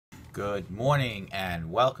Good morning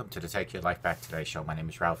and welcome to the Take Your Life Back Today show. My name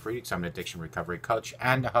is Ralf Friedrichs. I'm an addiction recovery coach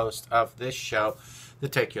and the host of this show, the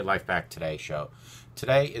Take Your Life Back Today show.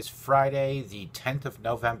 Today is Friday, the 10th of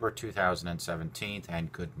November, 2017,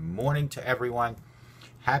 and good morning to everyone.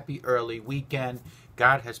 Happy early weekend.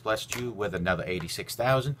 God has blessed you with another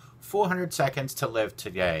 86,400 seconds to live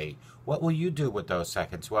today. What will you do with those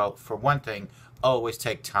seconds? Well, for one thing, always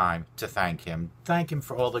take time to thank Him. Thank Him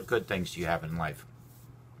for all the good things you have in life.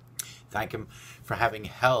 Thank Him for having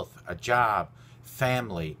health, a job,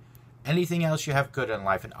 family, anything else you have good in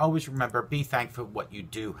life. And always remember, be thankful for what you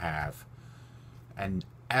do have. And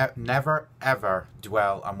never, ever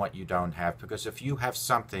dwell on what you don't have. Because if you have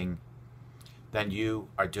something, then you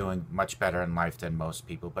are doing much better in life than most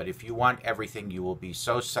people. But if you want everything, you will be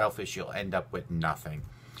so selfish, you'll end up with nothing.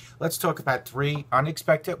 Let's talk about 3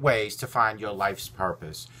 unexpected ways to find your life's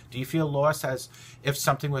purpose. Do you feel lost as if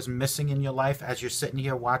something was missing in your life as you're sitting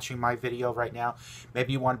here watching my video right now?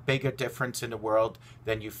 Maybe you want bigger difference in the world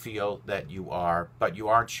than you feel that you are, but you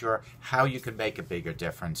aren't sure how you can make a bigger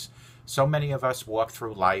difference. So many of us walk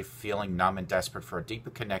through life feeling numb and desperate for a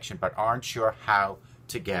deeper connection, but aren't sure how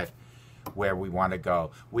to get where we want to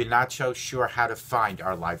go. We're not so sure how to find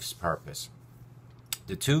our life's purpose.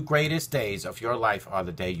 The 2 greatest days of your life are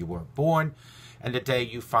the day you were born and the day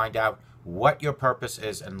you find out what your purpose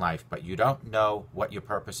is in life. But you don't know what your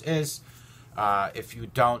purpose is if you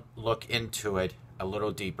don't look into it a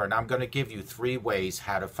little deeper. And I'm going to give you 3 ways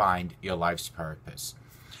how to find your life's purpose.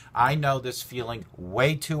 I know this feeling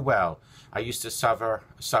way too well. I used to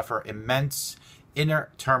suffer immense inner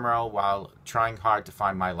turmoil while trying hard to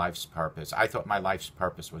find my life's purpose. I thought my life's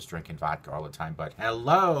purpose was drinking vodka all the time, but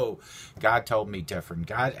hello, God told me different.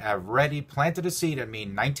 God already planted a seed in me in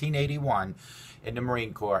 1981 in the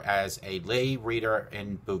Marine Corps as a lay reader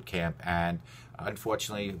in boot camp, and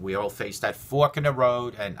unfortunately, we all faced that fork in the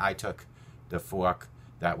road, and I took the fork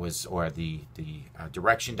that was, or the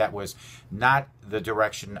direction that was not the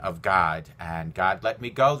direction of God, and God let me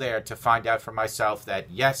go there to find out for myself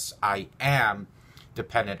that yes, I am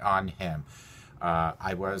dependent on Him.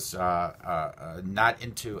 I was not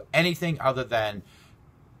into anything other than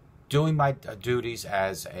doing my duties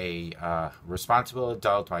as a responsible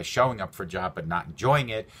adult by showing up for a job but not enjoying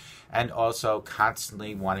it, and also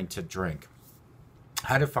constantly wanting to drink.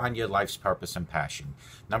 How to find your life's purpose and passion.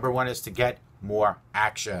 Number 1 is to get more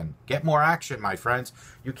action. Get more action, my friends.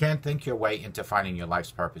 You can't think your way into finding your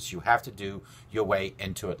life's purpose. You have to do your way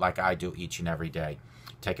into it like I do each and every day.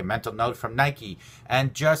 Take a mental note from Nike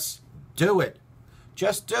and just do it.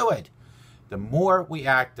 Just do it. The more we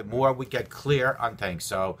act, the more we get clear on things.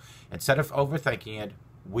 So instead of overthinking it,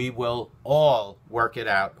 we will all work it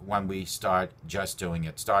out when we start just doing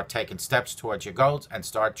it. Start taking steps towards your goals and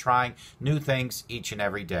start trying new things each and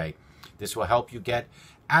every day. This will help you get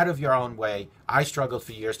out of your own way. I struggled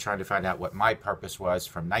for years trying to find out what my purpose was.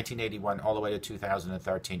 From 1981 all the way to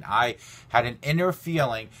 2013, I had an inner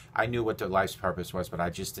feeling I knew what the life's purpose was, but I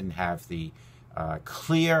just didn't have the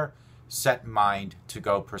clear, set mind to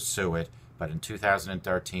go pursue it. But in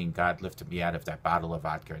 2013, God lifted me out of that bottle of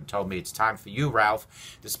vodka and told me it's time for you,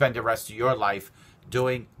 Ralph, to spend the rest of your life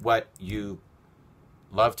doing what you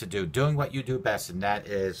love to do, doing what you do best, and that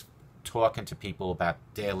is talking to people about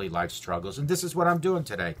daily life struggles. And this is what I'm doing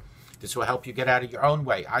today. This will help you get out of your own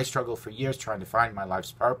way. I struggled for years trying to find my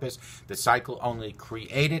life's purpose. The cycle only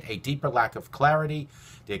created a deeper lack of clarity.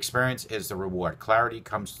 The experience is the reward. Clarity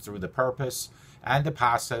comes through the purpose and the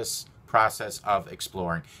process of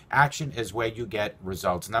exploring. Action is where you get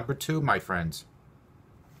results. Number 2, my friends,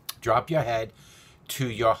 drop your head to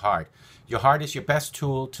your heart. Your heart is your best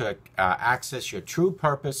tool to access your true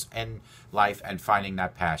purpose in life and finding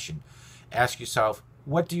that passion. Ask yourself,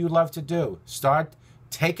 what do you love to do? Start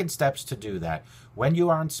taking steps to do that. When you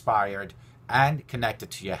are inspired and connected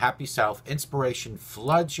to your happy self, inspiration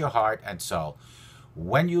floods your heart and soul.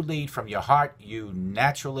 When you lead from your heart, you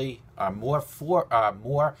naturally are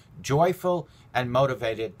more joyful and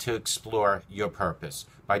motivated to explore your purpose.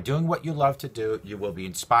 By doing what you love to do, you will be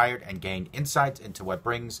inspired and gain insights into what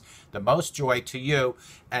brings the most joy to you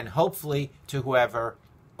and hopefully to whoever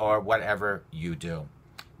or whatever you do.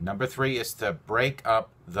 Number 3 is to break up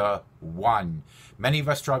the one. Many of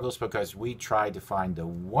us struggles because we try to find the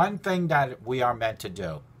one thing that we are meant to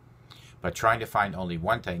do. But trying to find only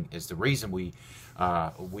one thing is the reason we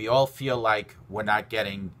all feel like we're not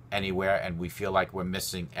getting anywhere and we feel like we're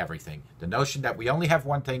missing everything. The notion that we only have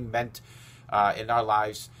one thing meant in our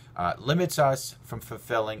lives limits us from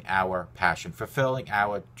fulfilling our passion, fulfilling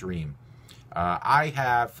our dream. I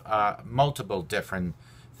have multiple different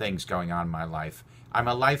things going on in my life. I'm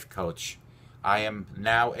a life coach. I am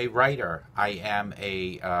now a writer. I am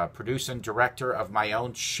a producer and director of my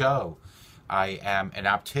own show. I am an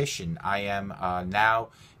optician. I am now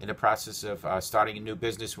in the process of starting a new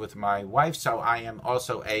business with my wife, so I am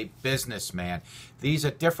also a businessman. These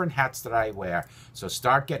are different hats that I wear. So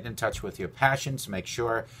start getting in touch with your passions. Make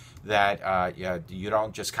sure that you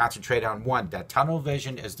don't just concentrate on one. That tunnel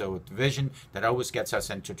vision is the vision that always gets us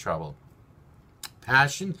into trouble.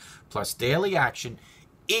 Passion plus daily action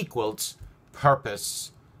equals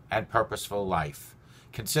purpose and purposeful life.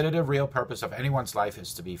 Consider the real purpose of anyone's life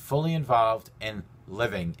is to be fully involved in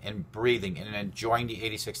living, in breathing, and enjoying the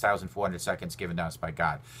 86,400 seconds given to us by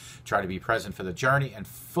God. Try to be present for the journey and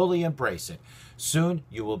fully embrace it. Soon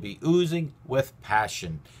you will be oozing with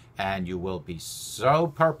passion, and you will be so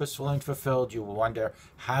purposeful and fulfilled you will wonder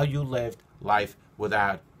how you lived life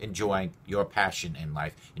without enjoying your passion in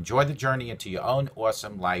life. Enjoy the journey into your own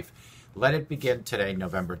awesome life. Let it begin today,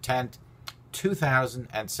 November 10th,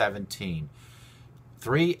 2017.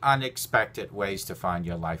 3 unexpected ways to find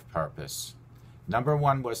your life purpose. Number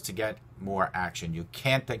 1 was to get more action. You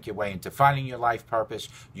can't think your way into finding your life purpose.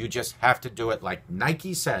 You just have to do it like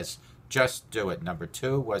Nike says. Just do it. Number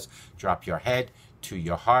 2 was drop your head to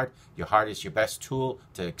your heart. Your heart is your best tool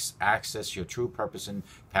to access your true purpose and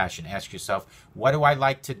passion. Ask yourself, what do I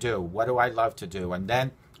like to do? What do I love to do? And then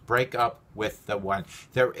break up with the one.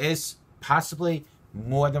 There is possibly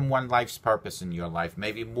more than one life's purpose in your life,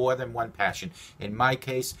 maybe more than one passion. In my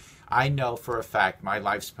case, I know for a fact my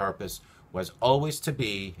life's purpose was always to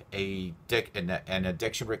be an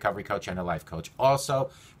addiction recovery coach and a life coach. Also,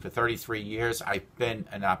 for 33 years, I've been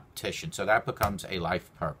an optician, so that becomes a life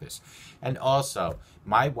purpose. And also,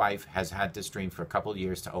 my wife has had this dream for a couple of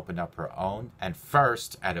years to open up her own and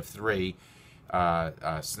first out of 3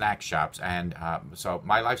 snack shops, and so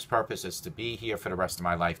my life's purpose is to be here for the rest of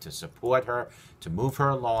my life, to support her, to move her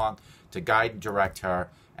along, to guide and direct her,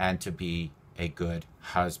 and to be a good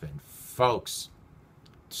husband. Folks,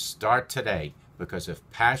 start today, because of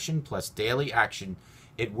passion plus daily action,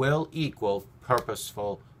 it will equal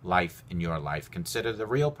purposeful life in your life. Consider the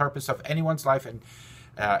real purpose of anyone's life and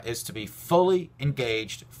is to be fully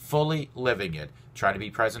engaged, fully living it. Try to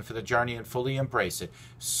be present for the journey and fully embrace it.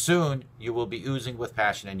 Soon you will be oozing with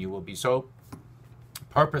passion, and you will be so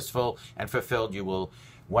purposeful and fulfilled you will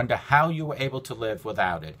wonder how you were able to live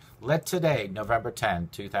without it. Let today, November 10,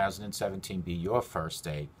 2017, be your first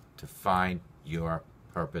day to find your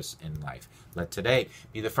purpose in life. Let today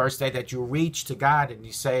be the first day that you reach to God and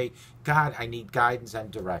you say, God, I need guidance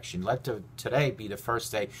and direction. Let today be the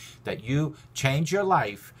first day that you change your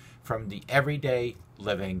life from the everyday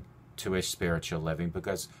living to a spiritual living,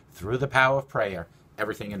 because through the power of prayer,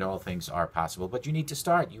 everything and all things are possible. But you need to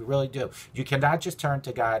start. You really do. You cannot just turn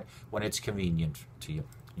to God when it's convenient to you.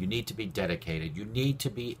 You need to be dedicated. You need to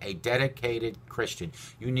be a dedicated Christian.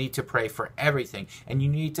 You need to pray for everything. And you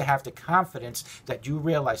need to have the confidence that you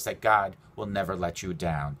realize that God will never let you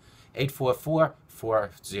down.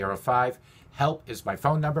 844-405-HELP is my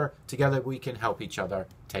phone number. Together we can help each other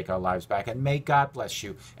take our lives back. And may God bless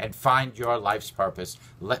you and find your life's purpose.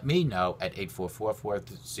 Let me know at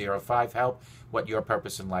 844-405-HELP what your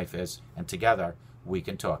purpose in life is. And together we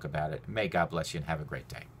can talk about it. May God bless you and have a great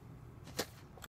day.